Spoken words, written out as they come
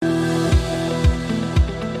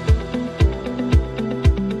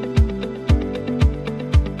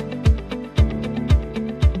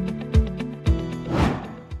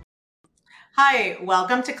Hi,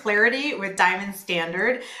 welcome to Clarity with Diamond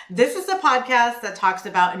Standard. This is a podcast that talks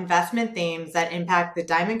about investment themes that impact the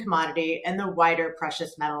diamond commodity and the wider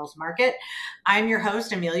precious metals market. I'm your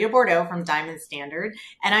host, Amelia Bordeaux from Diamond Standard,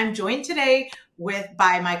 and I'm joined today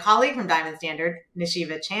by my colleague from Diamond Standard,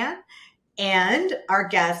 Nishiva Chan, and our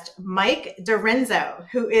guest, Mike DiRienzo,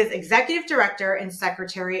 who is Executive Director and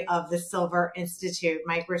Secretary of the Silver Institute.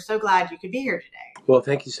 Mike, we're so glad you could be here today. Well,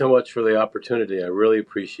 thank you so much for the opportunity. I really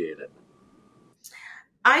appreciate it.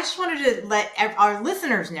 I just wanted to let our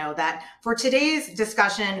listeners know that for today's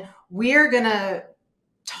discussion, we're going to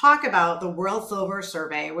talk about the World Silver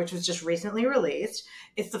Survey, which was just recently released.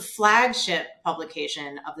 It's the flagship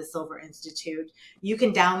publication of the Silver Institute. You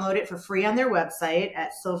can download it for free on their website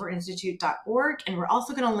at silverinstitute.org, and we're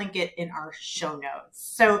also going to link it in our show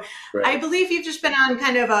notes. So Right. I believe you've just been on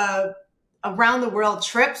kind of a around the world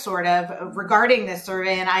trip sort of regarding this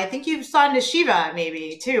survey. And I think you saw Nishiva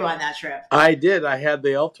maybe too on that trip. I did. I had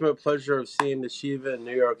the ultimate pleasure of seeing Nishiva in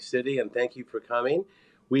New York City, and thank you for coming.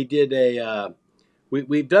 We did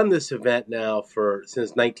we've done this event now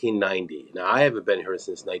since 1990. Now, I haven't been here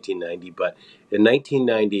since 1990, but in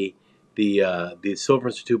 1990, the Silver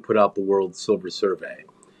Institute put out the World Silver Survey.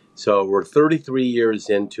 So we're 33 years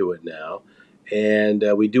into it now, and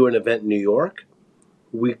we do an event in New York.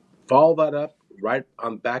 We follow that up right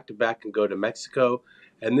on back to back and go to Mexico.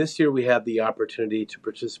 And this year we had the opportunity to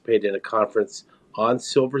participate in a conference on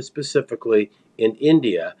silver specifically in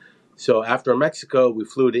India. So after Mexico, we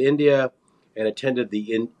flew to India and attended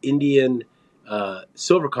the Indian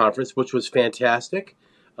Silver Conference, which was fantastic.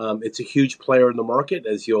 It's a huge player in the market,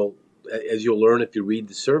 as you'll learn if you read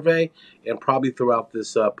the survey, and probably throughout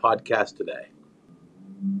this podcast today.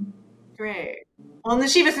 Great. Well,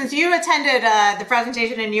 Nishiva, since you attended the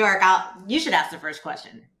presentation in New York, you should ask the first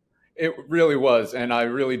question. It really was, and I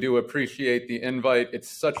really do appreciate the invite. It's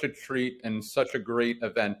such a treat and such a great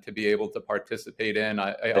event to be able to participate in.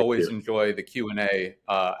 I always enjoy the Q&A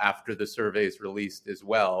after the survey is released as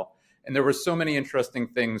well. And there were so many interesting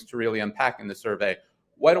things to really unpack in the survey.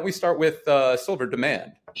 Why don't we start with silver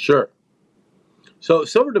demand? Sure. So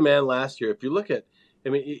silver demand last year, if you look at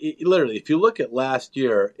literally, if you look at last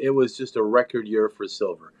year, it was just a record year for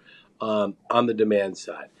silver on the demand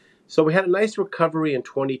side. So we had a nice recovery in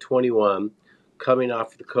 2021 coming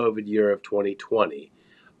off the COVID year of 2020.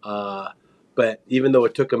 But even though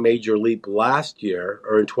it took a major leap last year,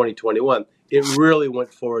 or in 2021, it really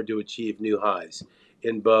went forward to achieve new highs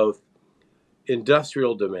in both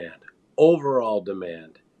industrial demand, overall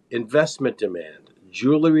demand, investment demand,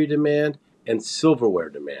 jewelry demand, and silverware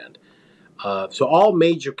demand. So all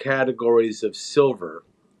major categories of silver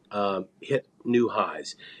hit new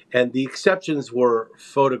highs. And the exceptions were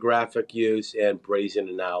photographic use and brazen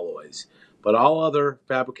and alloys. But all other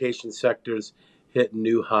fabrication sectors hit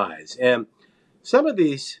new highs. And some of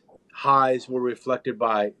these highs were reflected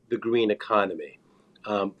by the green economy.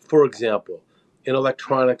 For example, in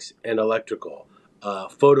electronics and electrical,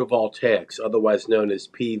 photovoltaics, otherwise known as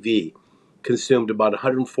PV, consumed about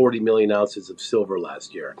 140 million ounces of silver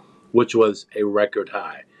last year, which was a record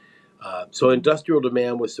high. So industrial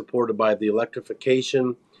demand was supported by the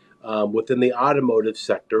electrification within the automotive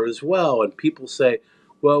sector as well. And people say,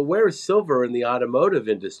 well, where is silver in the automotive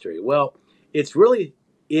industry? Well, it's really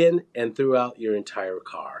in and throughout your entire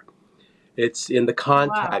car. It's in the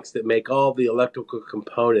contacts that make all the electrical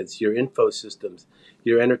components, your info systems,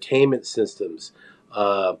 your entertainment systems.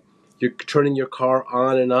 You're turning your car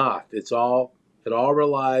on and off. It all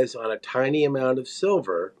relies on a tiny amount of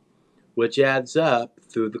silver, which adds up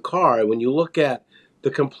through the car. And when you look at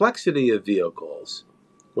the complexity of vehicles,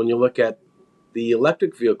 when you look at the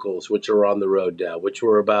electric vehicles which are on the road now, which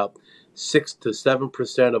were about 6 to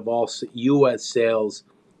 7% of all U.S. sales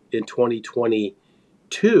in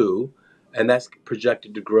 2022, and that's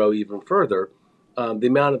projected to grow even further, the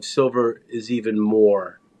amount of silver is even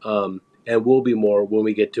more, and will be more when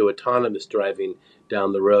we get to autonomous driving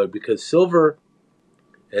down the road, because silver,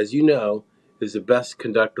 as you know, is the best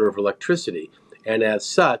conductor of electricity. And as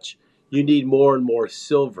such, you need more and more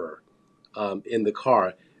silver in the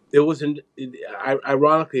car.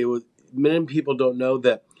 Ironically, many people don't know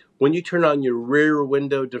that when you turn on your rear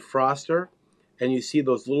window defroster and you see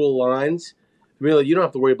those little lines, really, you don't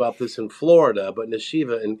have to worry about this in Florida, but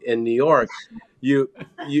Nishiva in New York,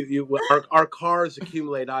 our cars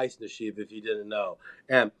accumulate ice, Nishiva, if you didn't know.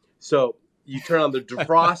 And so you turn on the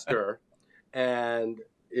defroster and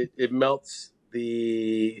it melts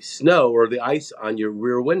the snow or the ice on your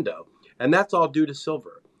rear window. And that's all due to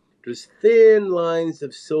silver. There's thin lines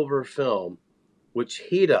of silver film which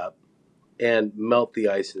heat up and melt the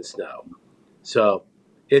ice and snow. So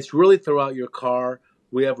it's really throughout your car.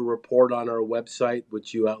 We have a report on our website,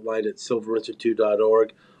 which you outlined at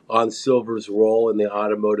silverinstitute.org, on silver's role in the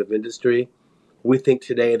automotive industry. We think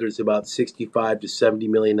today there's about 65 to 70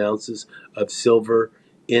 million ounces of silver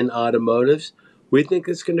in automotives. We think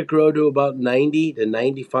it's going to grow to about 90 to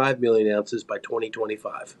 95 million ounces by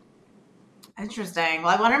 2025. Interesting.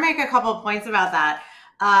 Well, I want to make a couple of points about that.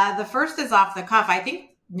 The first is off the cuff. I think,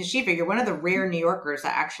 Nishiva, you're one of the rare New Yorkers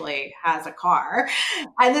that actually has a car.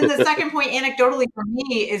 And then the second point, anecdotally for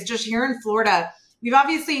me, is just here in Florida, we've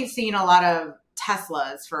obviously seen a lot of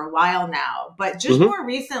Teslas for a while now, but just more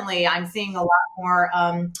recently, I'm seeing a lot more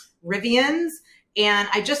Rivians. And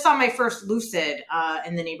I just saw my first Lucid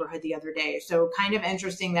in the neighborhood the other day. So kind of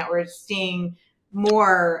interesting that we're seeing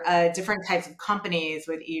more different types of companies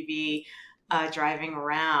with EV driving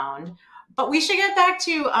around. But we should get back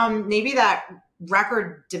to maybe that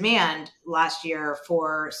record demand last year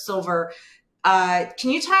for silver.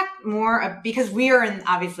 Can you talk more, because we are in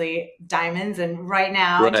obviously diamonds, and right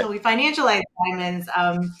now, until we financialize diamonds,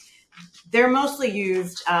 they're mostly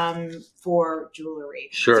used for jewelry.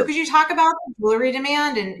 Sure. So could you talk about the jewelry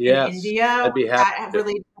demand in India? I'd be happy. That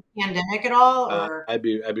related to the pandemic at all? Or? I'd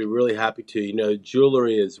be really happy to. You know,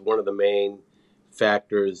 jewelry is one of the main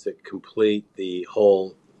factors that complete the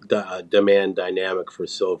whole demand dynamic for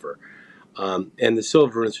silver. And the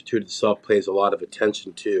Silver Institute itself pays a lot of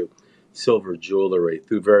attention to silver jewelry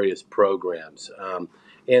through various programs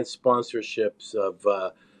and sponsorships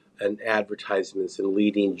of and advertisements in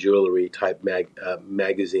leading jewelry type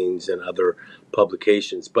magazines and other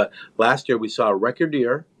publications. But last year we saw a record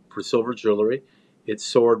year for silver jewelry. It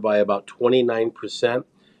soared by about 29%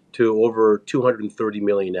 to over 230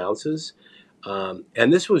 million ounces.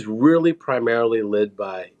 And this was really primarily led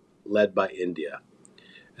by India.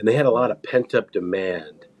 And they had a lot of pent-up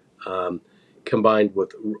demand, combined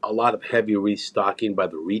with a lot of heavy restocking by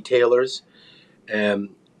the retailers. And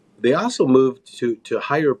they also moved to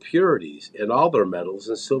higher purities in all their metals,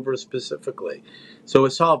 and silver specifically. So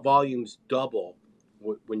it saw volumes double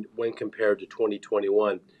when compared to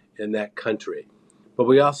 2021 in that country. But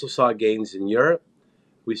we also saw gains in Europe.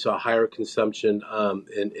 We saw higher consumption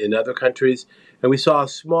in other countries. And we saw a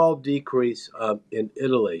small decrease in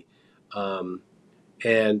Italy.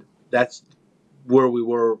 And that's where we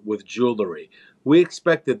were with jewelry. We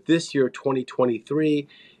expect that this year, 2023,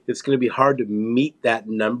 it's going to be hard to meet that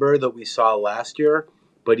number that we saw last year.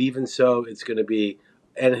 But even so, it's going to be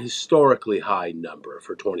an historically high number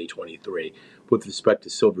for 2023 with respect to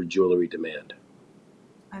silver jewelry demand.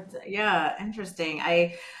 Yeah, interesting.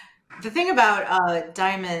 The thing about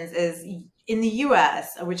diamonds is in the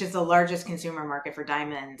U.S., which is the largest consumer market for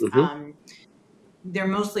diamonds, they're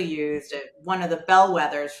mostly used. One of the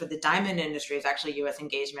bellwethers for the diamond industry is actually U.S.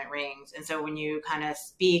 engagement rings. And so when you kind of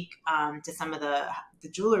speak to some of the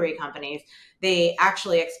jewelry companies, they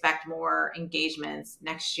actually expect more engagements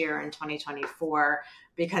next year in 2024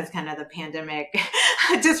 because kind of the pandemic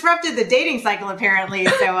disrupted the dating cycle, apparently.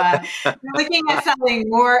 So we're looking at selling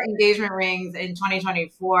more engagement rings in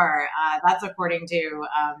 2024. That's according to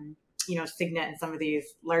Signet and some of these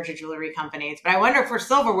larger jewelry companies. But I wonder for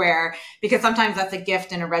silverware, because sometimes that's a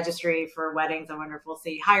gift in a registry for weddings, I wonder if we'll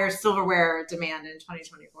see higher silverware demand in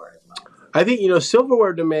 2024 as well. I think,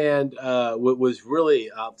 silverware demand was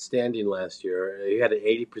really outstanding last year. You had an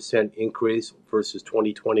 80% increase versus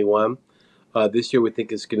 2021. This year we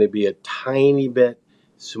think it's going to be a tiny bit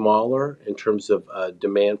smaller in terms of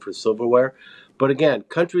demand for silverware. But again,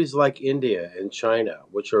 countries like India and China,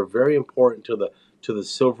 which are very important to the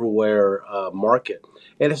silverware market.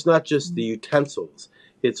 And it's not just the utensils.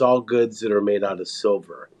 It's all goods that are made out of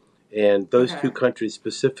silver. And those two countries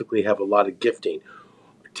specifically have a lot of gifting.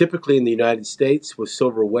 Typically in the United States, with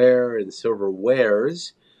silverware and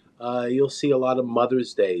silverwares, you'll see a lot of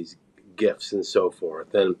Mother's Day gifts and so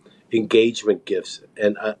forth, and engagement gifts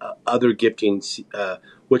and other gifting,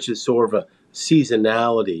 which is sort of a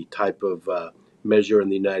seasonality type of measure in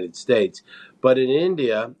the United States. But in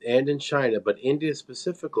India and in China, but India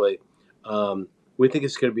specifically, we think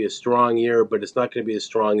it's going to be a strong year, but it's not going to be as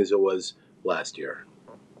strong as it was last year.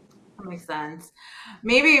 That makes sense.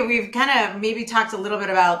 Maybe we've kind of talked a little bit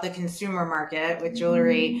about the consumer market with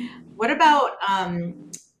jewelry. What about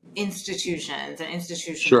institutions and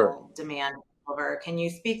institutional demand for silver? Can you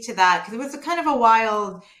speak to that? Because it was a kind of a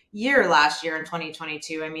wild year last year in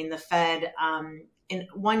 2022. I mean, the Fed in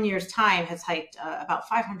 1 year's time has hiked about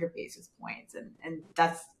 500 basis points, and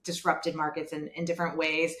that's disrupted markets in different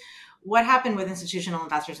ways. What happened with institutional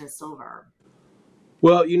investors in silver?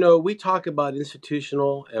 Well, we talk about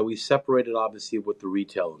institutional, and we separate it obviously with the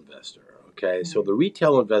retail investor. Okay, so the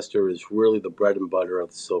retail investor is really the bread and butter of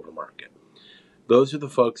the silver market. those are the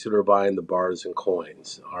folks that are buying the bars and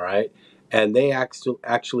coins, all right? And they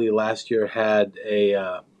actually last year had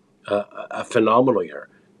a phenomenal year.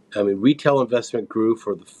 I mean, retail investment grew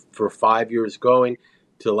for 5 years going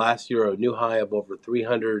to last year a new high of over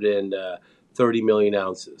 330 million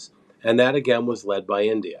ounces. And that again was led by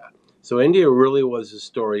India. So India really was the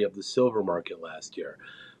story of the silver market last year.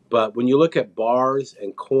 But when you look at bars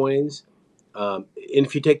and coins, and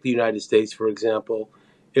if you take the United States, for example,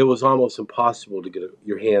 it was almost impossible to get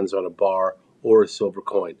your hands on a bar or a silver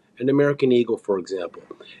coin. An American Eagle, for example.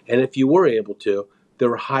 And if you were able to, there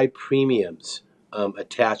were high premiums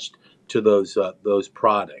attached to those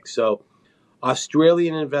products. So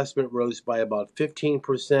Australian investment rose by about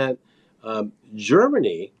 15%.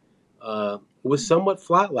 Germany was somewhat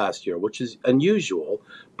flat last year, which is unusual,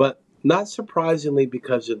 but not surprisingly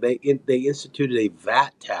because they instituted a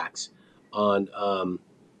VAT tax on,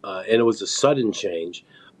 and it was a sudden change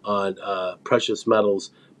on precious metals,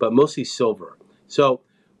 but mostly silver. So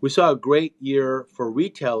we saw a great year for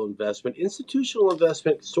retail investment. Institutional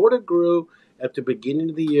investment sort of grew at the beginning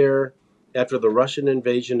of the year after the Russian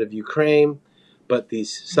invasion of Ukraine, but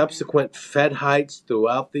these subsequent Fed hikes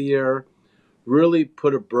throughout the year really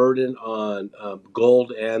put a burden on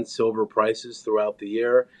gold and silver prices throughout the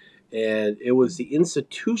year. And it was the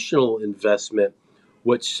institutional investment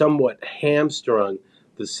which somewhat hamstrung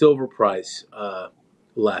the silver price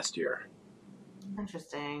last year.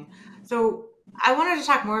 Interesting. So I wanted to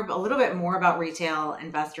talk a little bit more about retail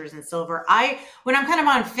investors in silver. When I'm kind of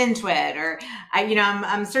on FinTwit or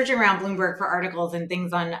I'm searching around Bloomberg for articles and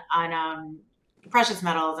things on precious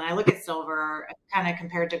metals, and I look at silver kind of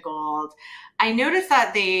compared to gold. I noticed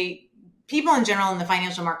that people in general in the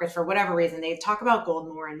financial markets, for whatever reason, they talk about gold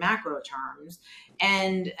more in macro terms,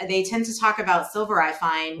 and they tend to talk about silver, I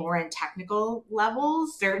find, more in technical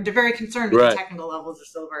levels. They're very concerned with the technical levels of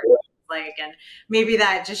silver. And maybe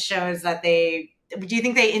that just shows that do you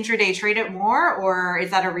think they intraday trade it more, or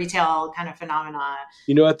is that a retail kind of phenomena?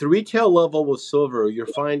 At the retail level with silver, you're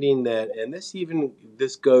finding that, and this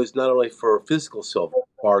goes not only for physical silver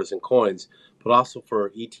bars and coins, but also for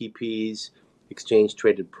ETPs, exchange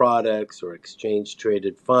traded products, or exchange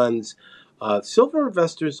traded funds. Silver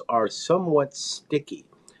investors are somewhat sticky.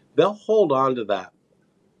 They'll hold on to that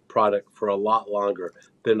product for a lot longer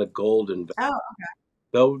than a gold investor. Oh, okay.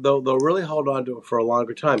 They'll really hold on to it for a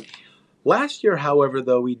longer time. Last year, however,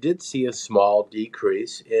 though, we did see a small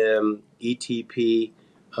decrease in ETP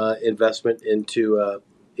investment into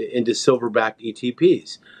silver-backed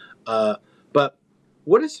ETPs. But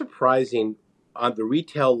what is surprising on the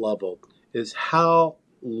retail level is how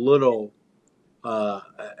little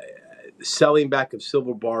selling back of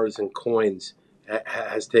silver bars and coins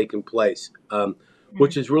has taken place,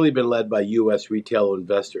 which has really been led by U.S. retail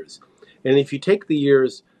investors. And if you take the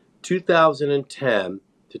years 2010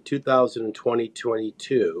 to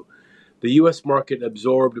 2022, the U.S. market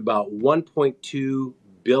absorbed about 1.2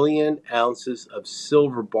 billion ounces of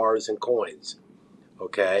silver bars and coins.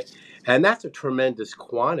 Okay, and that's a tremendous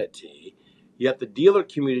quantity. Yet the dealer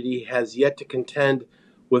community has yet to contend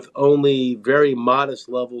with only very modest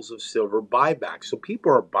levels of silver buyback. So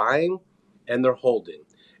people are buying and they're holding,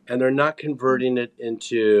 and they're not converting it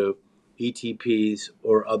into ETPs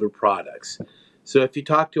or other products. So if you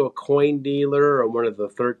talk to a coin dealer or one of the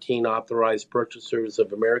 13 authorized purchasers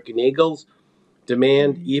of American Eagles,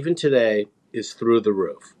 demand even today is through the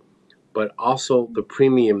roof. But also the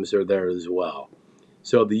premiums are there as well.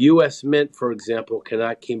 So the U.S. Mint, for example,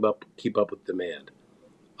 cannot keep up with demand.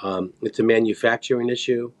 It's a manufacturing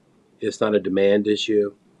issue. It's not a demand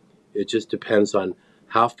issue. It just depends on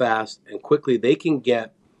how fast and quickly they can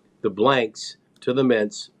get the blanks to the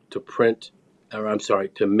mints to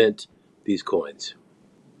mint these coins.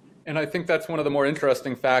 And I think that's one of the more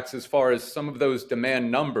interesting facts as far as some of those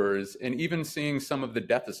demand numbers and even seeing some of the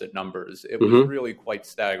deficit numbers. It was really quite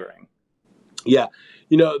staggering. Yeah.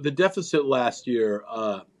 The deficit last year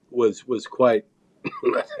was quite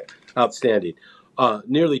outstanding.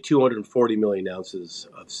 Nearly 240 million ounces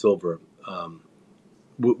of silver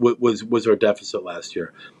was our deficit last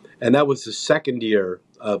year. And that was the second year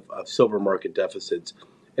of silver market deficits.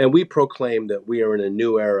 And we proclaim that we are in a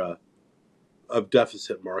new era of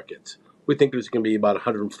deficit markets. We think there's going to be about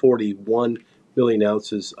 141 million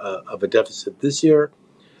ounces of a deficit this year.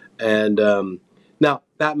 And now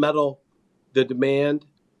that metal, the demand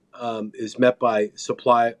is met by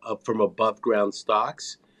supply from above ground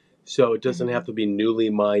stocks. So it doesn't have to be newly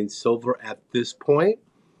mined silver at this point.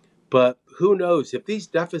 But who knows, if these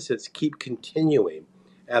deficits keep continuing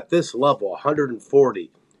at this level,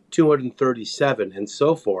 140, 237, and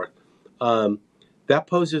so forth, that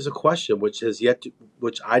poses a question which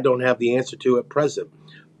I don't have the answer to at present.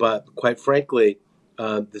 But quite frankly,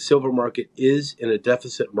 the silver market is in a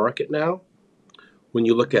deficit market now. When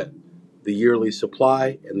you look at the yearly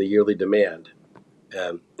supply and the yearly demand,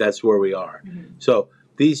 that's where we are. Mm-hmm. So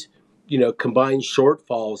these, combined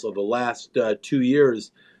shortfalls of the last 2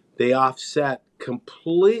 years, they offset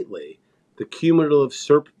completely the cumulative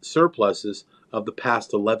surpluses of the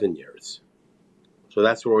past 11 years. So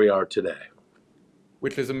that's where we are today.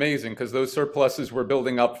 Which is amazing, because those surpluses were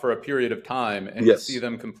building up for a period of time, and yes. to see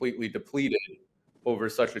them completely depleted over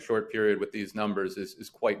such a short period with these numbers is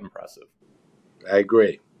quite impressive. I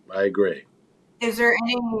agree. Is there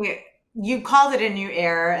you called it a new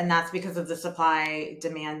era, and that's because of the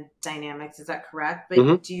supply-demand dynamics. Is that correct? But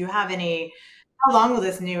mm-hmm. Do you have how long will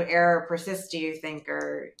this new era persist, do you think,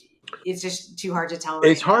 or it's just too hard to tell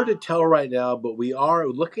It's hard to tell right now, but we are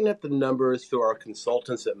looking at the numbers through our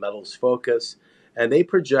consultants at Metals Focus, and they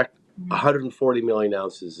project 140 million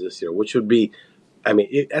ounces this year, which would be,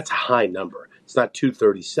 that's a high number. It's not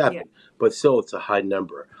 237, but still it's a high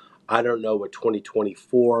number. I don't know what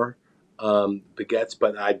 2024 begets,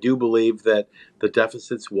 but I do believe that the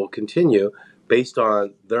deficits will continue based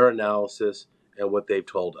on their analysis and what they've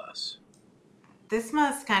told us. This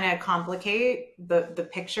must kind of complicate the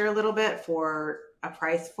picture a little bit for a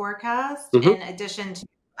price forecast. Mm-hmm. In addition to,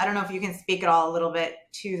 I don't know if you can speak at all a little bit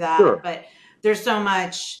to that, sure. But there's so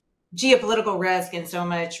much geopolitical risk and so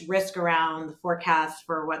much risk around the forecast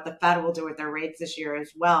for what the Fed will do with their rates this year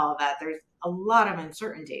as well, that there's a lot of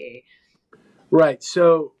uncertainty. Right.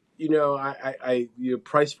 So,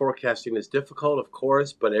 price forecasting is difficult, of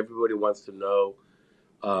course, but everybody wants to know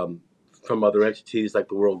from other entities like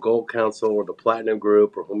the World Gold Council or the Platinum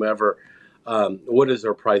Group or whomever, what is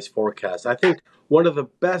their price forecast? I think one of the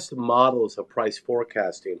best models of price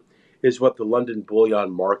forecasting is what the London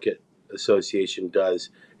Bullion Market Association does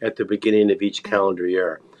at the beginning of each calendar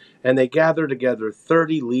year. And they gather together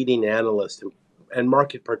 30 leading analysts and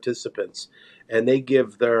market participants, and they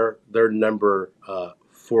give their number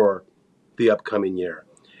for the upcoming year.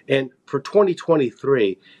 And for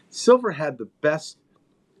 2023, silver had the best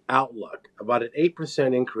outlook, about an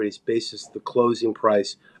 8% increase basis the closing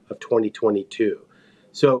price of 2022.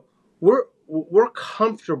 So we're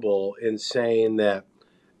comfortable in saying that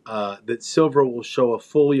that silver will show a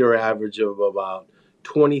full year average of about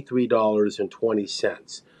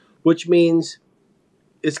 $23.20, which means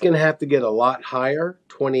it's going to have to get a lot higher,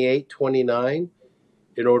 28, 29,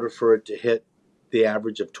 in order for it to hit the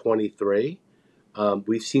average of 23.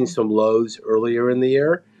 We've seen some lows earlier in the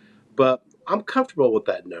year, but I'm comfortable with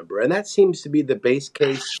that number. And that seems to be the base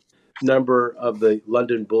case number of the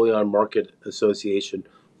London Bullion Market Association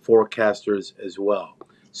forecasters as well.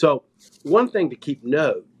 So one thing to keep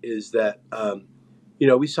note is that,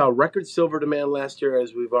 we saw record silver demand last year,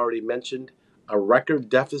 as we've already mentioned, a record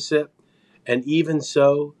deficit. And even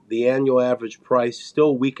so, the annual average price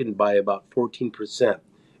still weakened by about 14%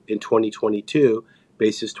 in 2022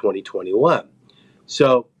 basis 2021.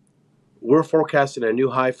 So we're forecasting a new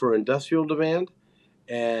high for industrial demand,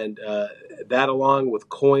 and that, along with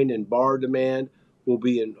coin and bar demand, will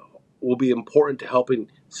be important to helping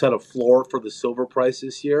set a floor for the silver price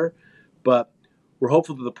this year. But we're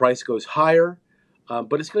hopeful that the price goes higher,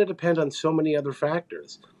 but it's going to depend on so many other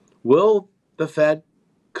factors. Will the Fed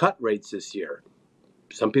cut rates this year?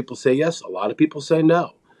 Some people say yes. A lot of people say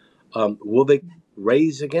no. Will they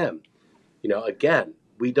raise again? Again,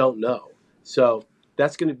 we don't know. So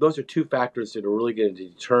those are two factors that are really going to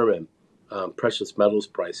determine precious metals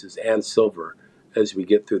prices and silver as we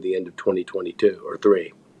get through the end of 2022 or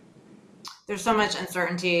 3. There's so much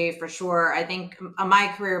uncertainty for sure. I think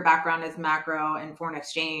my career background is macro and foreign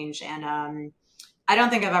exchange, and I don't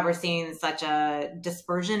think I've ever seen such a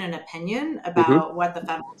dispersion in opinion about what the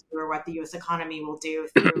Fed will do or what the U.S. economy will do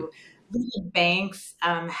through banks,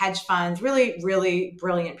 hedge funds, really, really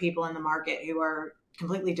brilliant people in the market who are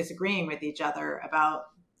completely disagreeing with each other about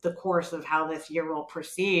the course of how this year will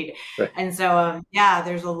proceed. Right. And so,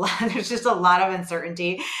 there's just a lot of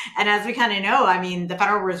uncertainty. And as we kind of know, the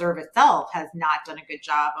Federal Reserve itself has not done a good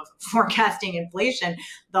job of forecasting inflation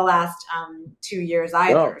the last 2 years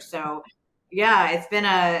either. No. So it's been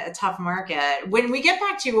a tough market. When we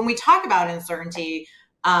talk about uncertainty,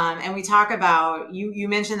 and we talk about, you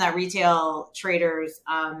mentioned that retail traders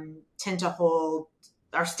tend to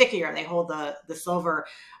are stickier. They hold the silver.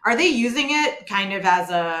 Are they using it kind of as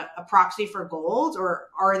a proxy for gold, or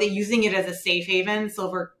are they using it as a safe haven?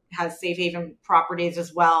 Silver has safe haven properties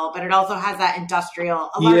as well, but it also has that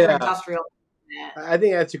larger industrial. I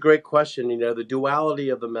think that's a great question. The duality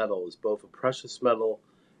of the metal is both a precious metal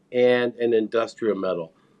and an industrial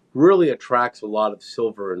metal. really attracts a lot of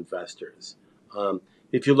silver investors.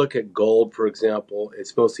 If you look at gold, for example,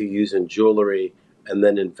 it's mostly used in jewelry and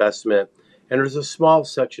then investment. And there's a small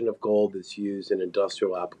section of gold that's used in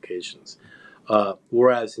industrial applications.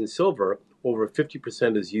 Whereas in silver, over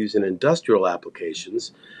 50% is used in industrial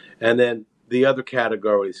applications. And then the other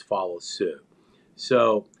categories follow suit.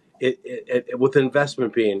 So with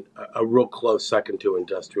investment being a real close second to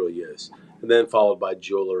industrial use, and then followed by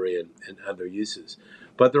jewelry and other uses.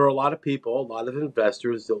 But there are a lot of people, a lot of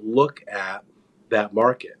investors that look at that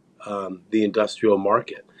market, the industrial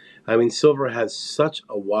market. I mean, silver has such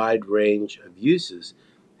a wide range of uses.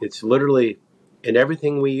 It's literally in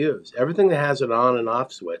everything we use. Everything that has an on and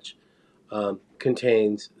off switch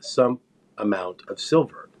contains some amount of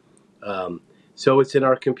silver. So it's in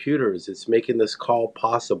our computers. It's making this call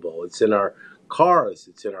possible. It's in our cars.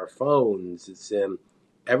 It's in our phones. It's in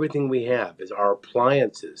everything we have. It's our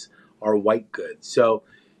appliances, our white goods. So,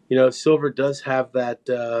 silver does have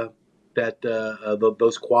those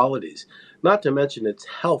qualities. Not to mention its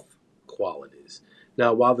health qualities.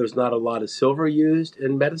 Now, while there's not a lot of silver used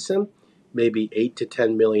in medicine, maybe 8 to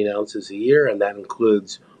 10 million ounces a year, and that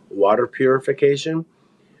includes water purification.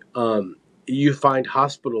 You find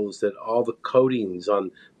hospitals that all the coatings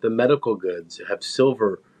on the medical goods have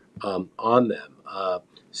silver on them.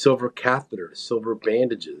 Silver catheters, silver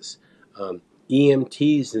bandages.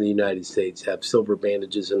 EMTs in the United States have silver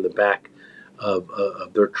bandages in the back of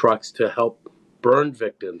their trucks to help burn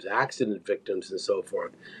victims, accident victims, and so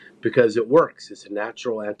forth, because it works. It's a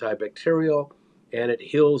natural antibacterial, and it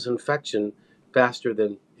heals infection faster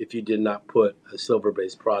than if you did not put a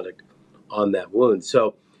silver-based product on that wound.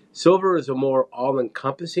 So silver is a more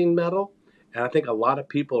all-encompassing metal, and I think a lot of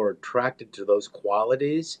people are attracted to those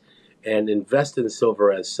qualities and invest in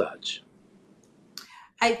silver as such.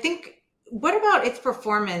 I think, what about its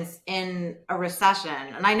performance in a recession?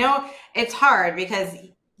 And I know it's hard because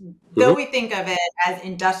though we think of it as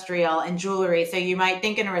industrial and jewelry, so you might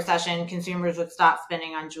think in a recession, consumers would stop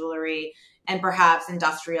spending on jewelry and perhaps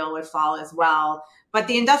industrial would fall as well. But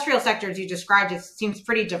the industrial sector, as you described, it seems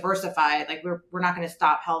pretty diversified. Like we're not going to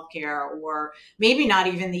stop healthcare, or maybe not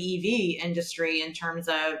even the EV industry in terms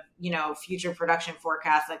of, future production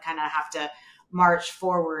forecasts that kind of have to march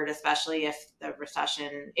forward, especially if the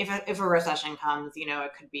recession, if a recession comes,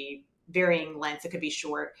 it could be varying lengths. It could be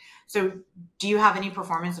short. So do you have any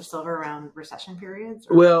performance of silver around recession periods?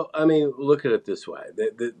 Or? Well, I mean, look at it this way.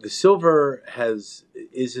 The silver is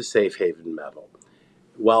a safe haven metal.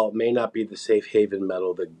 While it may not be the safe haven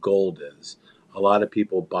metal that gold is, a lot of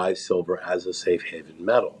people buy silver as a safe haven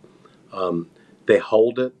metal. They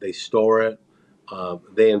hold it, they store it,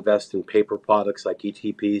 they invest in paper products like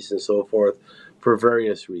ETPs and so forth for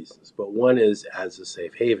various reasons. But one is as a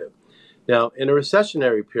safe haven. Now, in a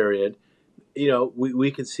recessionary period,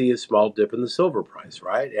 we could see a small dip in the silver price,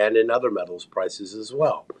 right? And in other metals prices as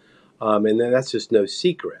well. And then that's just no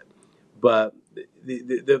secret. But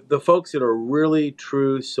the folks that are really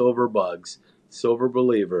true silver bugs, silver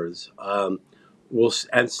believers,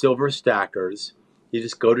 and silver stackers, you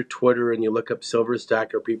just go to Twitter and you look up silver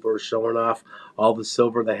stacker. People are showing off all the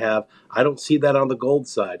silver they have. I don't see that on the gold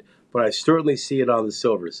side, but I certainly see it on the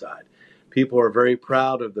silver side. People are very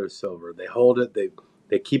proud of their silver. They hold it.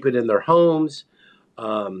 They keep it in their homes.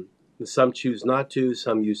 Some choose not to.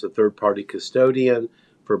 Some use a third-party custodian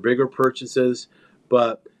for bigger purchases.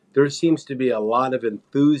 But there seems to be a lot of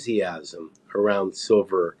enthusiasm around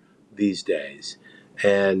silver these days.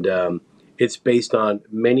 And it's based on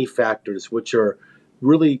many factors which are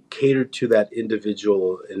really catered to that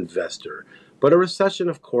individual investor. But a recession,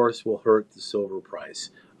 of course, will hurt the silver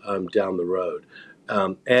price down the road,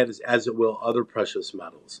 as it will other precious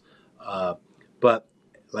metals. But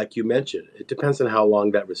like you mentioned, it depends on how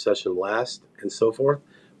long that recession lasts and so forth.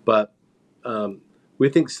 But we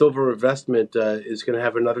think silver investment is going to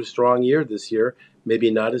have another strong year this year. Maybe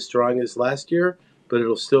not as strong as last year, but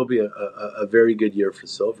it'll still be a very good year for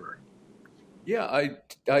silver. Yeah,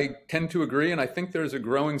 I tend to agree. And I think there's a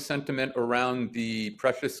growing sentiment around the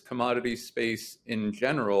precious commodity space in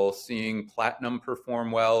general, seeing platinum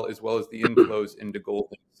perform well, as well as the inflows into gold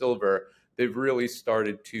and silver. They've really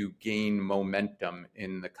started to gain momentum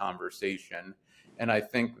in the conversation. And I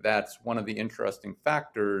think that's one of the interesting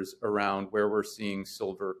factors around where we're seeing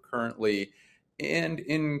silver currently, and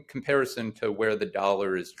in comparison to where the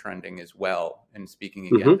dollar is trending as well. And speaking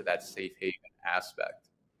again to that safe haven aspect.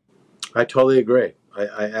 I totally agree.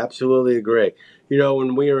 I absolutely agree.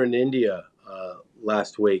 When we were in India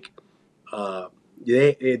last week,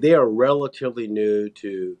 they are relatively new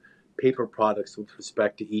to paper products with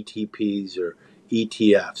respect to ETPs or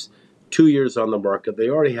ETFs. 2 years on the market, they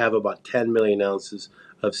already have about 10 million ounces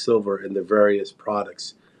of silver in the various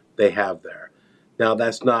products they have there. Now,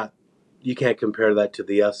 that's not, you can't compare that to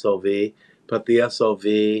the SLV, but the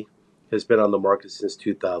SLV has been on the market since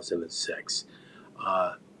 2006.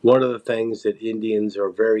 One of the things that Indians are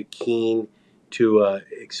very keen to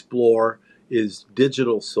explore is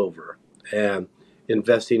digital silver and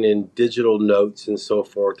investing in digital notes and so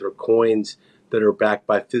forth, or coins that are backed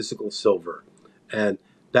by physical silver. And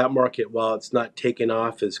that market, while it's not taken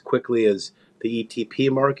off as quickly as the ETP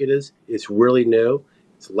market is, it's really new.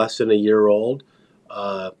 It's less than a year old.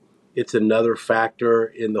 It's another factor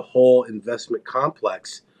in the whole investment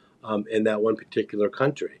complex in that one particular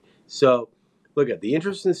country. So, look at the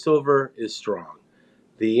interest in silver is strong.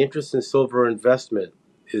 The interest in silver investment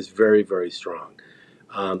is very, very strong.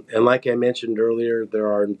 And like I mentioned earlier, there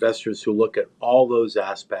are investors who look at all those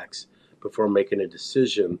aspects before making a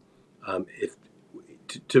decision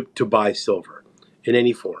to buy silver in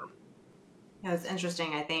any form. Yeah, it's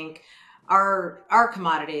interesting. I think our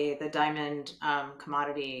commodity, the diamond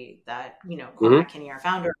commodity that Cormac Kinney, our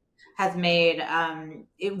founder, has made,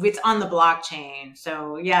 it's on the blockchain.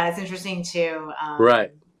 So yeah, it's interesting to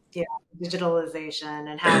right. Yeah,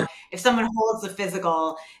 digitalization, and how if someone holds the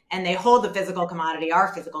physical and they hold the physical commodity,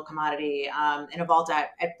 our physical commodity, in a vault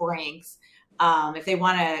at Brinks, if they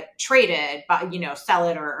want to trade it, sell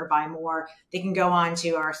it or buy more, they can go on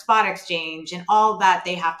to our spot exchange, and all that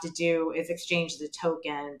they have to do is exchange the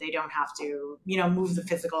token. They don't have to, move the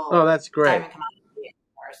physical. Oh, that's great. Diamond commodity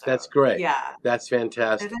anymore. So, that's great. Yeah, that's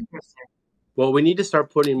fantastic. It's interesting. Well, we need to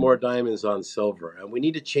start putting more diamonds on silver, and we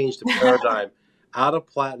need to change the paradigm out of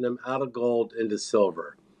platinum, out of gold, into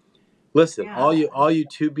silver. Listen, all you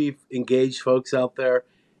to-be engaged folks out there,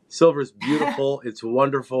 silver's beautiful. It's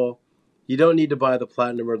wonderful. You don't need to buy the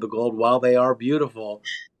platinum or the gold. While they are beautiful,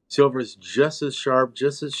 silver's just as sharp,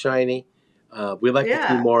 just as shiny. We like to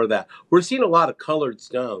see more of that. We're seeing a lot of colored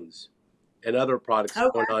stones and other products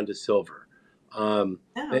going on to silver. And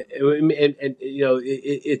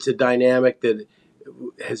it's a dynamic that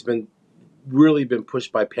has really been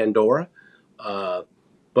pushed by Pandora,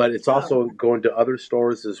 but it's also going to other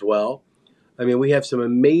stores as well. I mean, we have some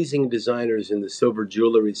amazing designers in the silver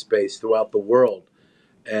jewelry space throughout the world,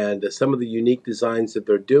 and some of the unique designs that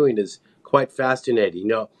they're doing is quite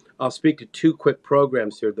fascinating. I'll speak to two quick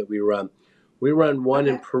programs here that we run. We run one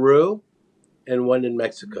in Peru and one in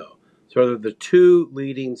Mexico. So they're the two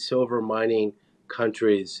leading silver mining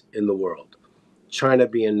countries in the world, China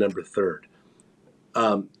being number 3rd.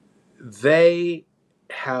 They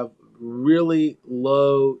have really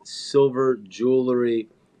low silver jewelry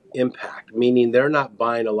impact, meaning they're not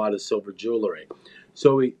buying a lot of silver jewelry.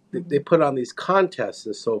 So they put on these contests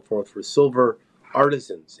and so forth for silver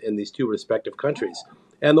artisans in these two respective countries.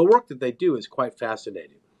 And the work that they do is quite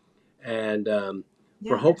fascinating. And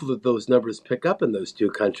we're hopeful that those numbers pick up in those two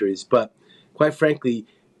countries. But quite frankly,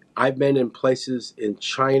 I've been in places in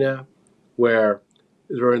China where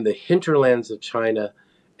they're in the hinterlands of China,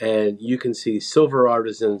 and you can see silver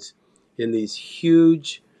artisans in these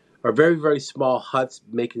huge or very, very small huts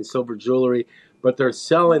making silver jewelry, but they're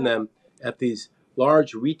selling them at these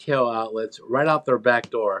large retail outlets right out their back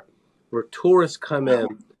door, where tourists come in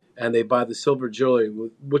and they buy the silver jewelry,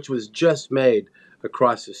 which was just made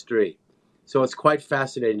across the street. So it's quite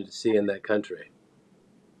fascinating to see in that country.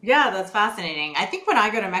 Yeah, that's fascinating. I think when I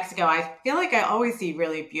go to Mexico, I feel like I always see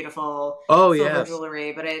really beautiful silver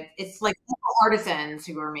jewelry, but it's like artisans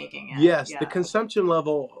who are making it. Yes, the consumption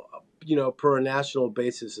level, per a national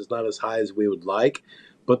basis is not as high as we would like,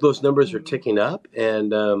 but those numbers are ticking up,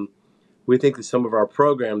 and we think that some of our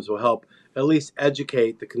programs will help at least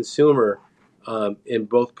educate the consumer in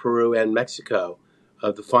both Peru and Mexico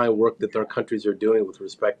of the fine work that their countries are doing with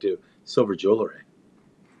respect to silver jewelry.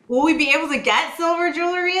 Will we be able to get silver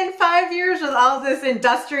jewelry in 5 years with all this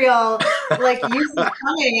industrial use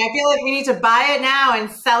coming? I feel like we need to buy it now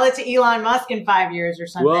and sell it to Elon Musk in 5 years or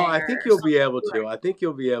something. Well, I think you'll be able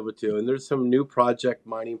to. And there's some new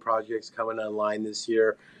mining projects coming online this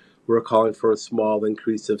year. We're calling for a small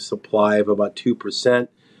increase of supply of about 2%.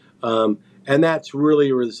 And that's really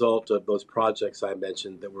a result of those projects I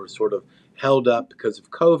mentioned that were sort of held up because of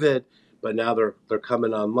COVID, but now they're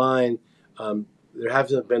coming online. There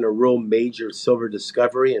hasn't been a real major silver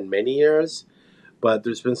discovery in many years, but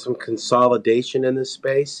there's been some consolidation in this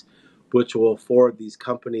space, which will afford these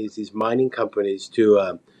companies, these mining companies,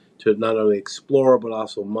 to not only explore but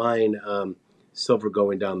also mine silver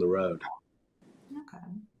going down the road. Okay.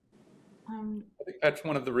 I think that's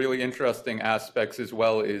one of the really interesting aspects as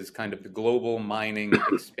well, is kind of the global mining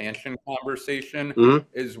expansion conversation,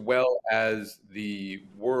 as well as the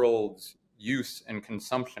world's use and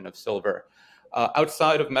consumption of silver.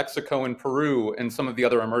 Outside of Mexico and Peru and some of the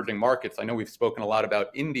other emerging markets, I know we've spoken a lot about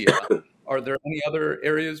India. Are there any other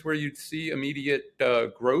areas where you'd see immediate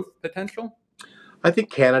growth potential? I think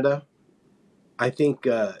Canada. I think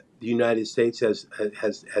the United States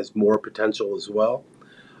has more potential as well.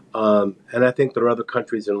 And I think there are other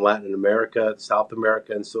countries in Latin America, South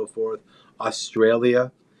America, and so forth.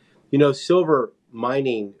 Australia. Silver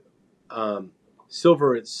mining,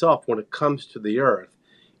 silver itself, when it comes to the earth,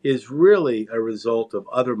 is really a result of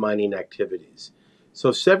other mining activities.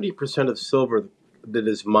 So 70% of silver that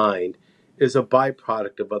is mined is a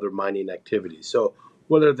byproduct of other mining activities. So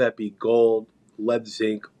whether that be gold, lead,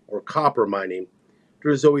 zinc, or copper mining,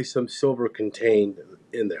 there's always some silver contained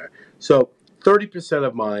in there. So 30%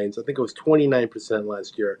 of mines, I think it was 29%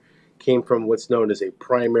 last year, came from what's known as a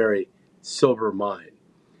primary silver mine.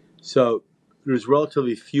 So there's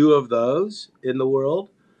relatively few of those in the world,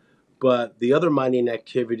 but the other mining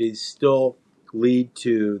activities still lead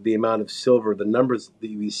to the amount of silver, the numbers that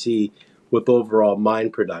we see with overall mine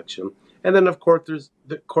production. And then, of course, there's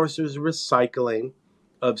recycling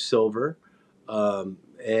of silver, and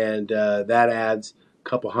that adds a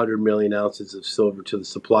couple 100 million ounces of silver to the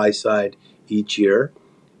supply side each year.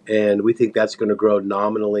 And we think that's going to grow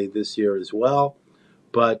nominally this year as well.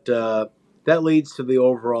 But that leads to the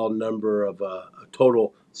overall number of a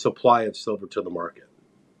total supply of silver to the market.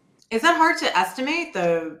 Is that hard to estimate,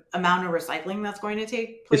 the amount of recycling that's going to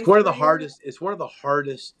take place? It's one of the hardest. It's one of the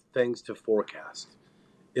hardest things to forecast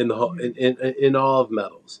in the whole, in all of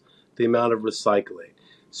metals, the amount of recycling.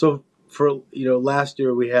 So for last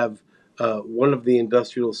year we have one of the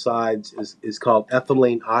industrial sides is called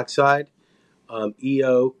ethylene oxide,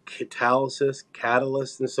 EO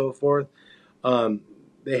catalyst, and so forth.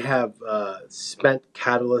 They have spent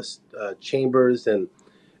catalyst chambers, and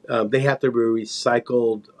they have to be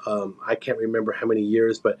recycled. I can't remember how many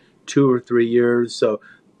years, but 2 or 3 years. So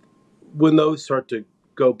when those start to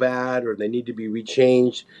go bad or they need to be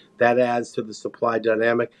rechanged, that adds to the supply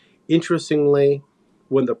dynamic. Interestingly,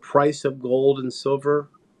 when the price of gold and silver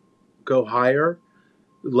go higher,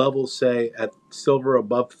 levels say at silver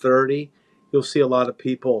above 30, you'll see a lot of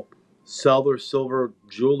people sell their silver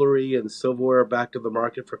jewelry and silverware back to the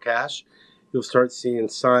market for cash. You'll start seeing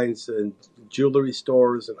signs in jewelry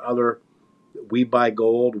stores and other, we buy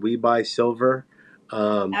gold, we buy silver.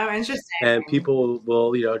 Interesting. And people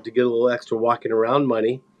will, to get a little extra walking around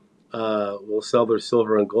money, will sell their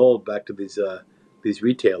silver and gold back to these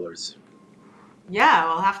retailers. Yeah,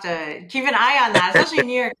 we'll have to keep an eye on that, especially in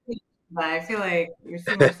New York City. But I feel like you're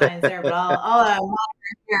seeing more signs there. But I'll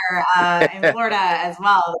monitor here in Florida as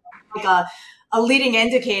well, like a leading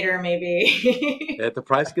indicator, maybe. If the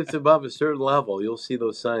price gets above a certain level, you'll see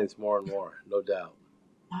those signs more and more, no doubt.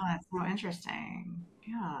 Oh, that's so interesting.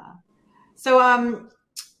 Yeah. So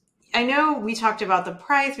I know we talked about the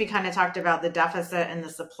price. We kind of talked about the deficit and the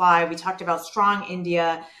supply. We talked about strong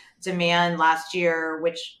India demand last year,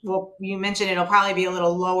 which, well, you mentioned it'll probably be a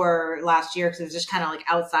little lower last year because it was just kind of like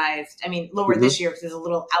outsized. I mean, lower this year because it's a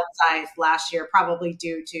little outsized last year, probably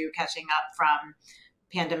due to catching up from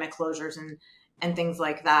pandemic closures and things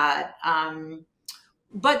like that.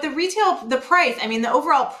 But the price, I mean, the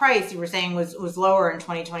overall price you were saying was lower in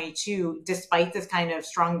 2022, despite this kind of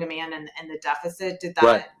strong demand and the deficit. Did that,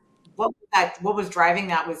 right. What was driving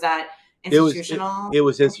that? Was that institutional? It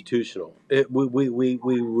was institutional. We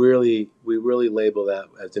really label that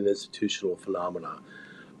as an institutional phenomenon.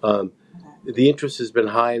 The interest has been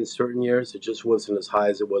high in certain years. It just wasn't as high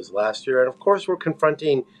as it was last year. And of course, we're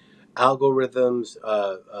confronting algorithms,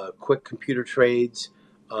 quick computer trades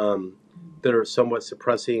that are somewhat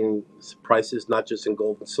suppressing prices, not just in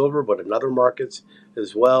gold and silver, but in other markets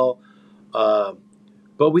as well.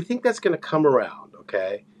 But we think that's going to come around,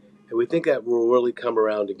 okay? And we think that will really come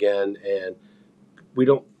around again, and we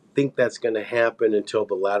don't think that's going to happen until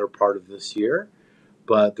the latter part of this year.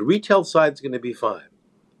 But the retail side is going to be fine.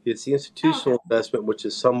 It's the institutional investment which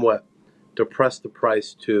has somewhat depressed the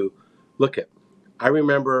price to look at. I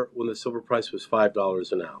remember when the silver price was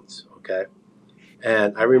 $5 an ounce, okay?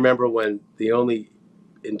 And I remember when the only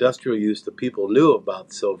industrial use that people knew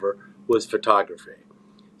about silver was photography.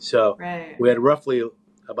 So we had roughly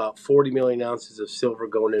about 40 million ounces of silver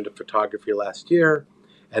going into photography last year,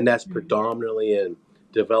 and that's predominantly in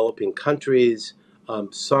developing countries,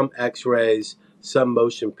 some x-rays, some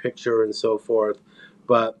motion picture, and so forth.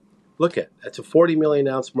 But look at, that's a 40 million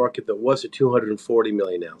ounce market that was a 240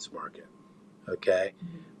 million ounce market, okay?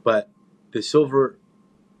 But the silver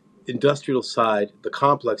industrial side, the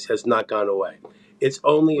complex, has not gone away. It's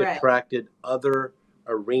only attracted other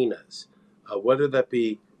arenas, whether that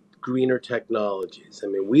be greener technologies. I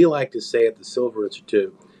mean, we like to say at the Silver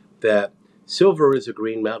Institute that silver is a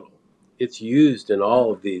green metal. It's used in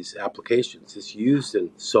all of these applications. It's used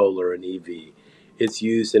in solar and EV. It's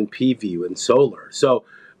used in PV and solar. So,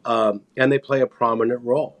 and they play a prominent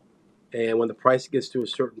role. And when the price gets to a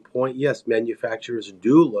certain point, yes, manufacturers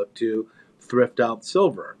do look to thrift out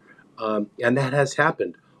silver. And that has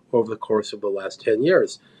happened over the course of the last 10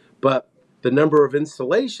 years. But the number of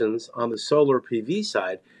installations on the solar PV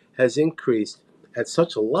side has increased at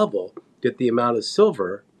such a level that the amount of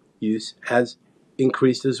silver use has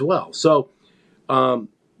increased as well. So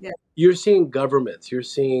you're seeing governments, you're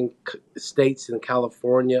seeing states in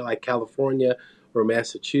California, like California or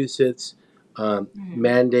Massachusetts,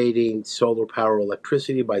 mandating solar power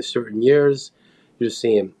electricity by certain years. You're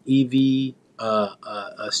seeing EV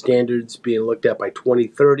standards being looked at by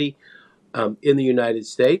 2030 in the United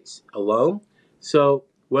States alone. So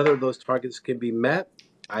whether those targets can be met,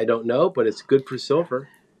 I don't know, but it's good for silver.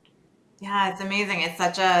 Yeah, it's amazing. It's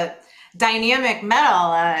such a dynamic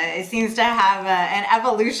metal. It seems to have an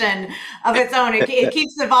evolution of its own. It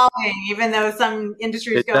keeps evolving, even though some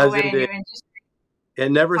industries go away and new industries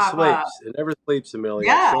it never pop sleeps. up. It never sleeps, Amelia.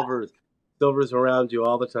 Yeah. Silver's around you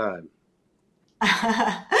all the time.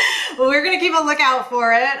 Well, we're going to keep a lookout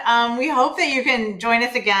for it. We hope that you can join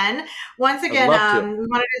us again. Once again, we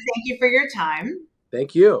wanted to thank you for your time.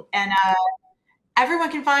 Thank you. And everyone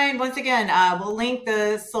can find, once again, we'll link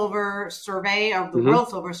the Silver Survey or the World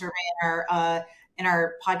Silver Survey in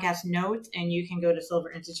our podcast notes, and you can go to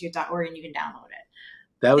silverinstitute.org and you can download it.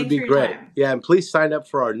 That would be great. Yeah, and please sign up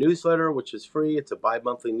for our newsletter, which is free. It's a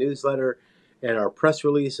bi-monthly newsletter, and our press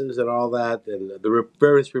releases and all that, and the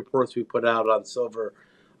various reports we put out on silver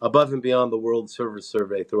above and beyond the World Silver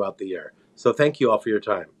Survey throughout the year. So thank you all for your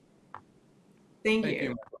time. Thank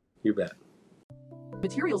you. You bet.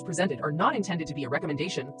 Materials presented are not intended to be a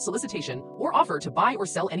recommendation, solicitation, or offer to buy or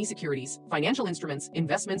sell any securities, financial instruments,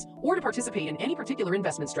 investments, or to participate in any particular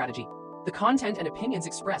investment strategy. The content and opinions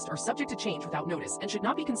expressed are subject to change without notice and should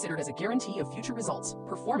not be considered as a guarantee of future results,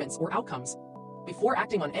 performance, or outcomes. Before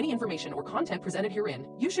acting on any information or content presented herein,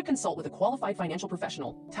 you should consult with a qualified financial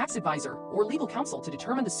professional, tax advisor, or legal counsel to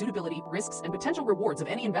determine the suitability, risks, and potential rewards of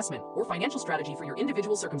any investment or financial strategy for your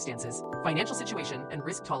individual circumstances, financial situation, and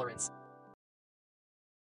risk tolerance.